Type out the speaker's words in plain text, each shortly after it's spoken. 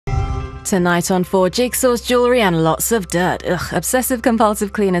Tonight on 4, jigsaws, jewellery and lots of dirt. Obsessive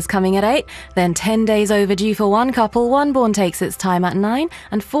compulsive cleaners coming at 8. Then 10 days overdue for one couple. One born takes its time at 9.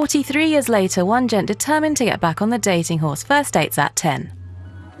 And 43 years later, one gent determined to get back on the dating horse. First dates at 10.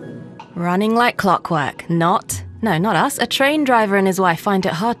 Running like clockwork. Not us. A train driver and his wife find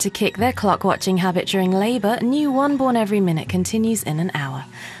it hard to kick their clock-watching habit during labour. New one born every minute continues in an hour.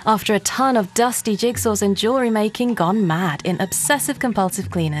 After a ton of dusty jigsaws and jewellery making gone mad in obsessive compulsive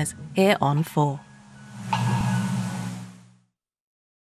cleaners, here on 4.